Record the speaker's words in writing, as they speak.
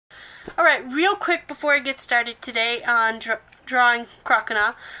Alright, real quick before I get started today on drawing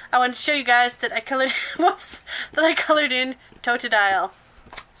Croconaw, I want to show you guys that I colored in Totodile.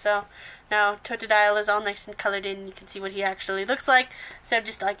 So now Totodile is all nice and colored in. You can see what he actually looks like instead of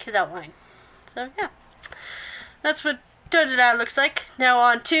just like his outline. So yeah, that's what Totodile looks like. Now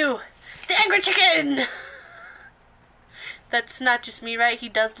on to the angry chicken. That's not just me, right? He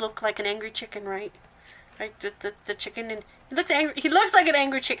does look like an angry chicken, right? Right, the chicken, and he looks angry. He looks like an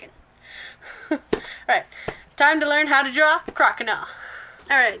angry chicken. Alright, time to learn how to draw Croconaw.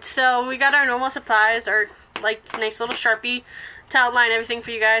 Alright, so we got our normal supplies, our like nice little Sharpie to outline everything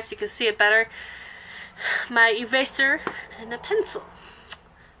for you guys so you can see it better. My eraser and a pencil.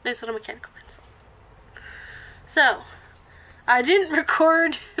 Nice little mechanical pencil. So, I didn't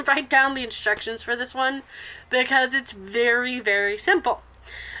write down the instructions for this one because it's very, very simple.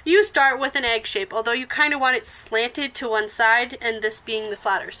 You start with an egg shape, although you kind of want it slanted to one side, and this being the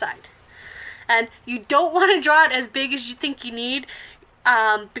flatter side. And you don't want to draw it as big as you think you need,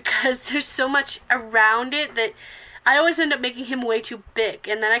 because there's so much around it that I always end up making him way too big,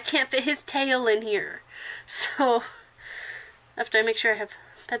 and then I can't fit his tail in here. So, after I make sure I have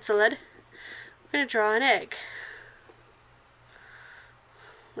pencil lead, I'm going to draw an egg.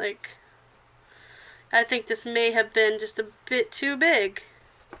 Like, I think this may have been just a bit too big.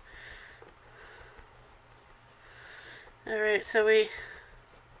 Alright, so we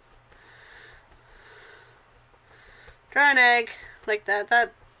draw an egg like that.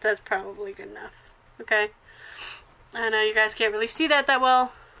 That's probably good enough. Okay. I know you guys can't really see that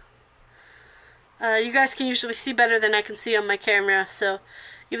well. You guys can usually see better than I can see on my camera, so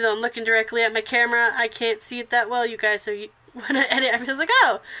even though I'm looking directly at my camera, I can't see it that well. You guys are, when I edit, I was like,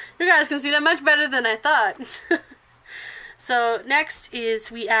 oh, you guys can see that much better than I thought. So next is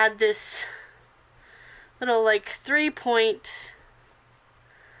we add this little like 3-point,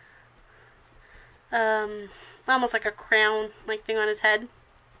 almost like a crown like thing on his head.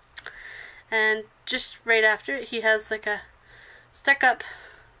 And just right after it, he has like a stuck up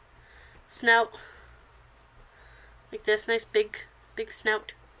snout, like this, nice big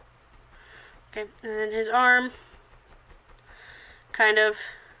snout. Okay, and then his arm kind of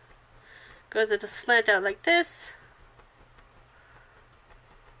goes at a slant out like this.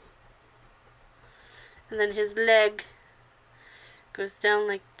 And then his leg goes down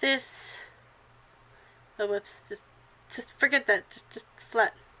like this. Oh, whoops. Just forget that. Just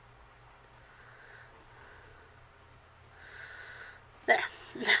flat. There.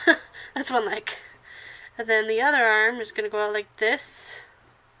 That's one leg. And then the other arm is going to go out like this.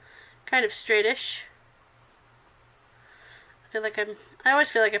 Kind of straightish. I always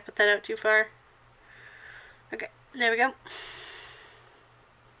feel like I put that out too far. Okay, there we go.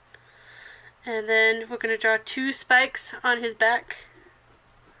 And then we're going to draw 2 spikes on his back.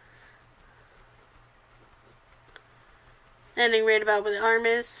 Ending right about where the arm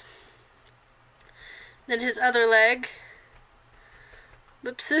is. Then his other leg.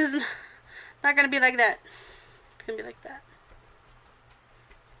 Whoops, is not going to be like that. It's going to be like that.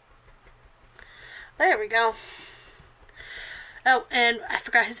 There we go. Oh, and I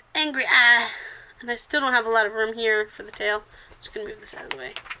forgot his angry eye. And I still don't have a lot of room here for the tail. I'm just going to move this out of the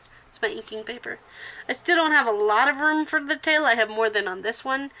way. My inking paper. I still don't have a lot of room for the tail. I have more than on this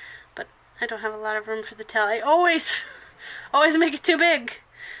one, but I don't have a lot of room for the tail. I always make it too big.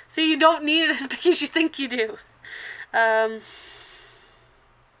 See, you don't need it as big as you think you do.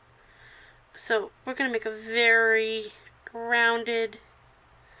 So we're gonna make a very rounded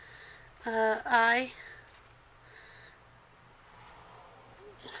eye.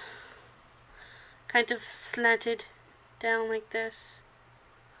 Kind of slanted down like this.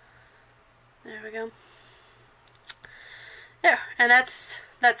 There we go. There, and that's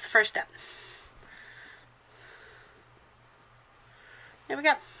the first step. There we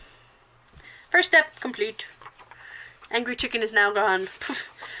go. First step complete. Angry chicken is now gone.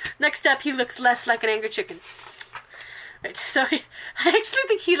 Next step, he looks less like an angry chicken. Right, so I actually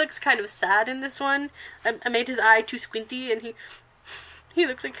think he looks kind of sad in this one. I made his eye too squinty, and he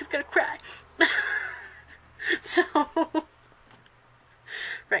looks like he's gonna cry. So.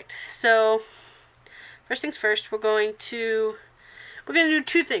 Right, so first things first, we're going to do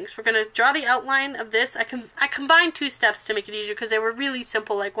 2 things. We're going to draw the outline of this. I combined 2 steps to make it easier because they were really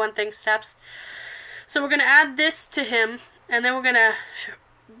simple, like one thing steps. So we're going to add this to him, and then we're going to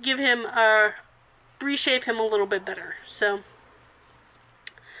give him reshape him a little bit better. So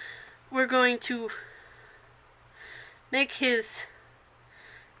we're going to make his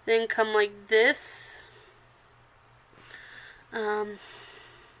thing come like this.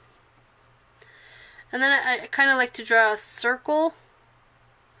 And then I kind of like to draw a circle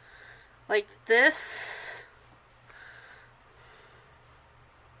like this.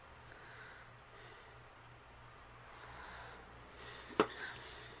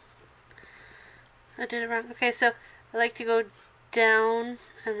 I did it wrong. Okay, so I like to go down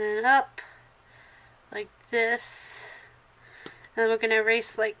and then up like this. And we're gonna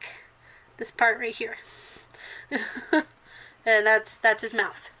erase like this part right here. And that's his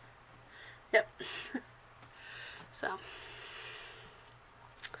mouth. Yep. So.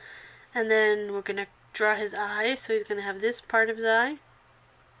 And then we're gonna draw his eye. So he's gonna have this part of his eye.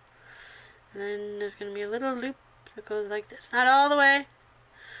 And then there's gonna be a little loop that goes like this. Not all the way.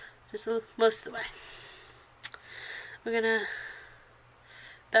 Just most of the way. We're gonna,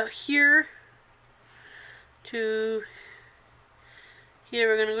 about here to here,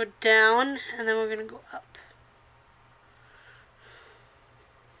 we're gonna go down, and then we're gonna go up.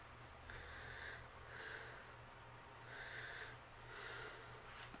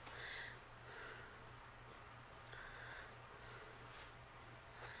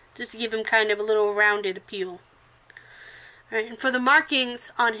 Just to give him kind of a little rounded appeal. Alright, and for the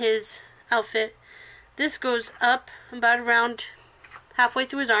markings on his outfit, this goes up about around halfway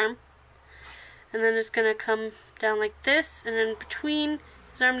through his arm. And then it's going to come down like this. And then between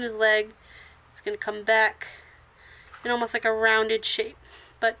his arm and his leg, it's going to come back in almost like a rounded shape.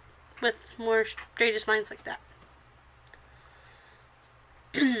 But with more straightest lines like that.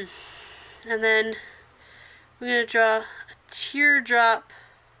 And then we're going to draw a teardrop.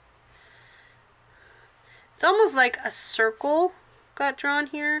 It's almost like a circle got drawn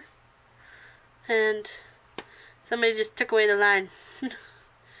here. And somebody just took away the line.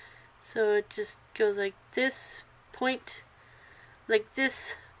 So it just goes like this point, like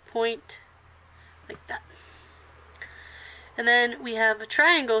this point, like that. And then we have a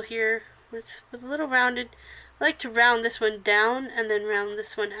triangle here with a little rounded. I like to round this one down and then round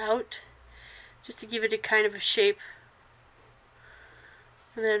this one out, just to give it a kind of a shape.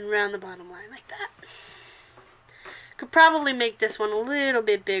 And then round the bottom line like that. Could probably make this one a little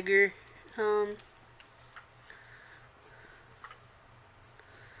bit bigger.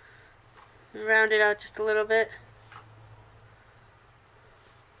 Round it out just a little bit.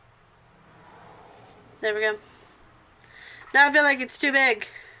 There we go. Now I feel like it's too big.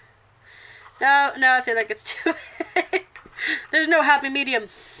 Now I feel like it's too big. There's no happy medium.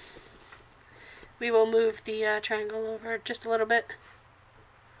 We will move the triangle over just a little bit.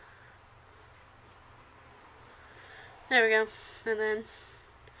 There we go. And then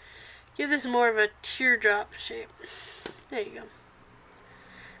give this more of a teardrop shape. There you go.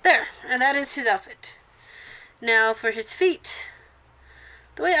 There, and that is his outfit. Now for his feet.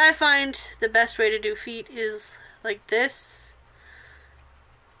 The way I find the best way to do feet is like this.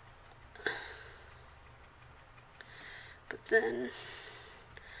 But then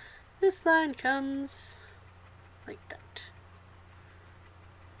this line comes like that.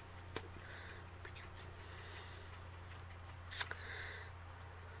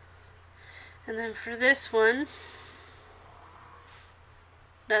 And then for this one,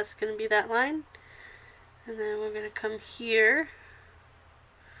 that's going to be that line. And then we're going to come here.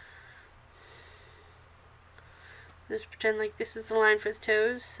 Just pretend like this is the line for the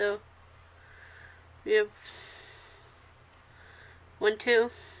toes. So we have 1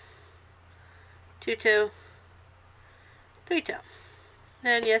 2, 2 2, 3 toe.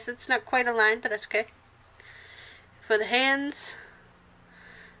 And yes, it's not quite a line, but that's okay. For the hands,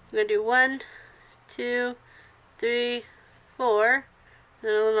 I'm going to do 1 2 3 4. And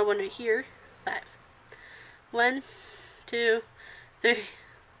a little one right here. 5. 1 2 3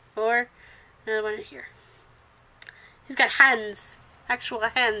 4. Another one right here. He's got hands. Actual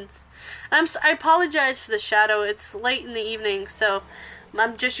hands. I apologize for the shadow. It's late in the evening, so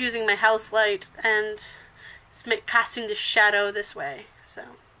I'm just using my house light and it's casting the shadow this way. So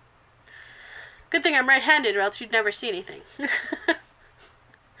good thing I'm right-handed, or else you'd never see anything.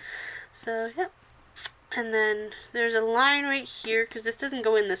 So yeah. And then there's a line right here, because this doesn't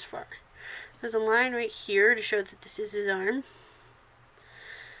go in this far. There's a line right here to show that this is his arm.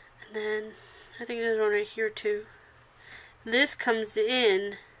 And then I think there's one right here too. This comes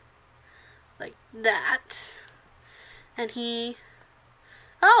in like that. And he...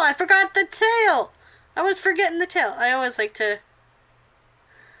 Oh, I forgot the tail! I was forgetting the tail. I always like to...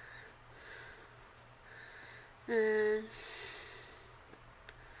 There.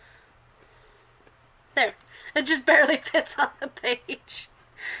 It just barely fits on the page.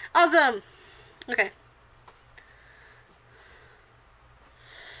 Awesome! Okay.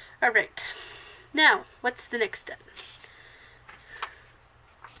 Alright. Now, what's the next step?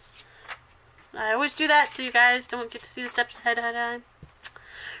 I always do that so you guys don't get to see the steps ahead of time.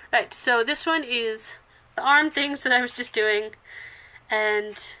 Right, so this one is the arm things that I was just doing,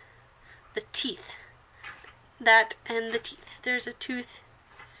 and the teeth. That and the teeth. There's a tooth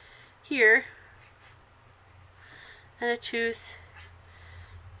here, and a tooth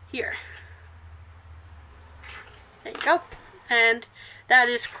here. There you go. And that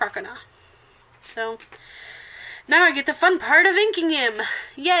is Croconaw. So, now I get the fun part of inking him.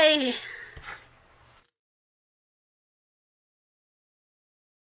 Yay!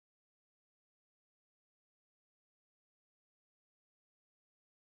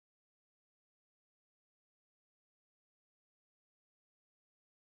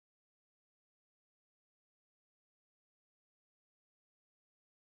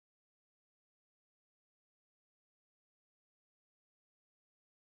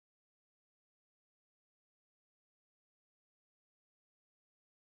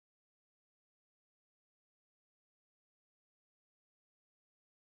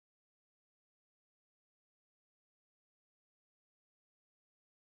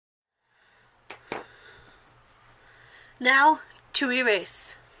 Now, to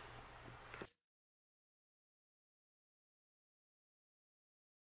erase.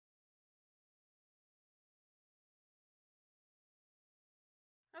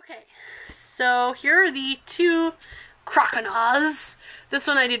 Okay, so here are the two Croconaws. This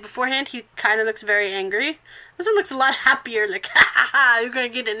one I did beforehand. He kind of looks very angry. This one looks a lot happier, like, ha ha ha, you're gonna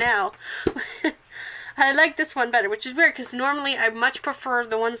get it now. I like this one better, which is weird because normally I much prefer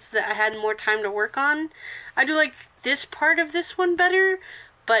the ones that I had more time to work on. I do like this part of this one better,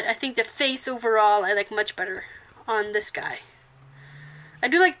 but I think the face overall I like much better on this guy. I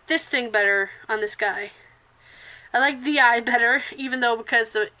do like this thing better on this guy. I like the eye better, even though because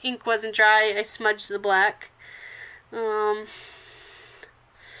the ink wasn't dry, I smudged the black.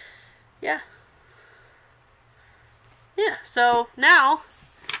 Yeah. Yeah, so now,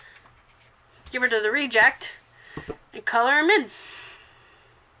 give her to the reject and color him in.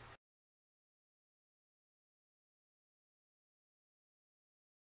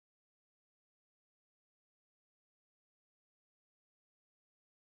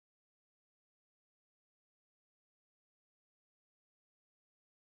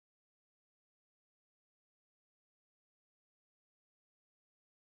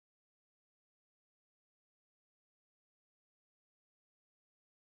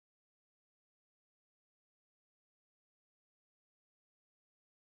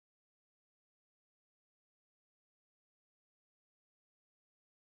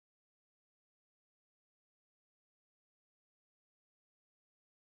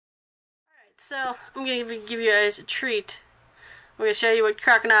 So, I'm going to give you guys a treat. I'm going to show you what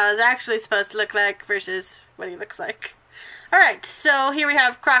Croconaw is actually supposed to look like versus what he looks like. Alright, so here we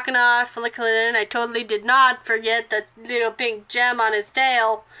have Croconaw folliculated. I totally did not forget the little pink gem on his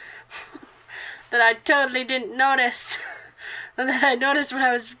tail that I totally didn't notice. And that I noticed when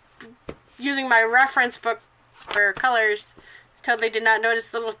I was using my reference book for colors. Totally did not notice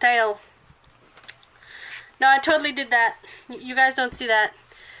the little tail. No, I totally did that. You guys don't see that.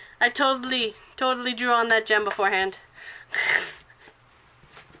 I totally drew on that gem beforehand.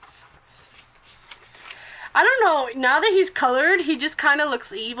 I don't know, now that he's colored, he just kind of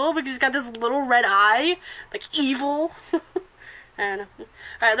looks evil because he's got this little red eye, like evil. I don't know.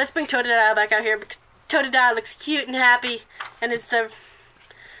 Alright, let's bring Totodile back out here because Totodile looks cute and happy, and Croconaw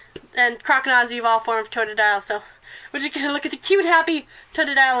is the evolved form of Totodile, so we're just gonna look at the cute, happy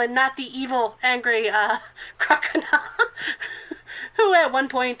Totodile and not the evil, angry Croconaw, who at one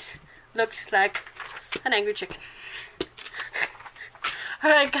point looked like an angry chicken.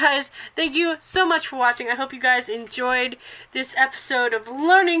 Alright guys, thank you so much for watching. I hope you guys enjoyed this episode of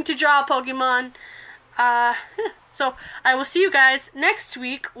learning to draw Pokemon. So I will see you guys next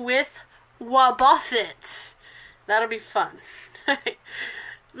week with Wobbuffets. That'll be fun.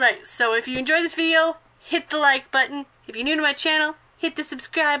 Right, so if you enjoyed this video, hit the like button. If you're new to my channel, hit the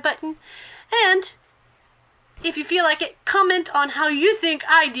subscribe button. And if you feel like it, comment on how you think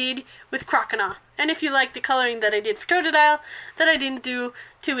I did with Croconaw. And if you like the coloring that I did for Totodile that I didn't do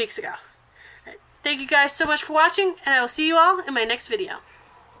 2 weeks ago. Right, thank you guys so much for watching, and I will see you all in my next video.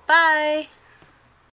 Bye!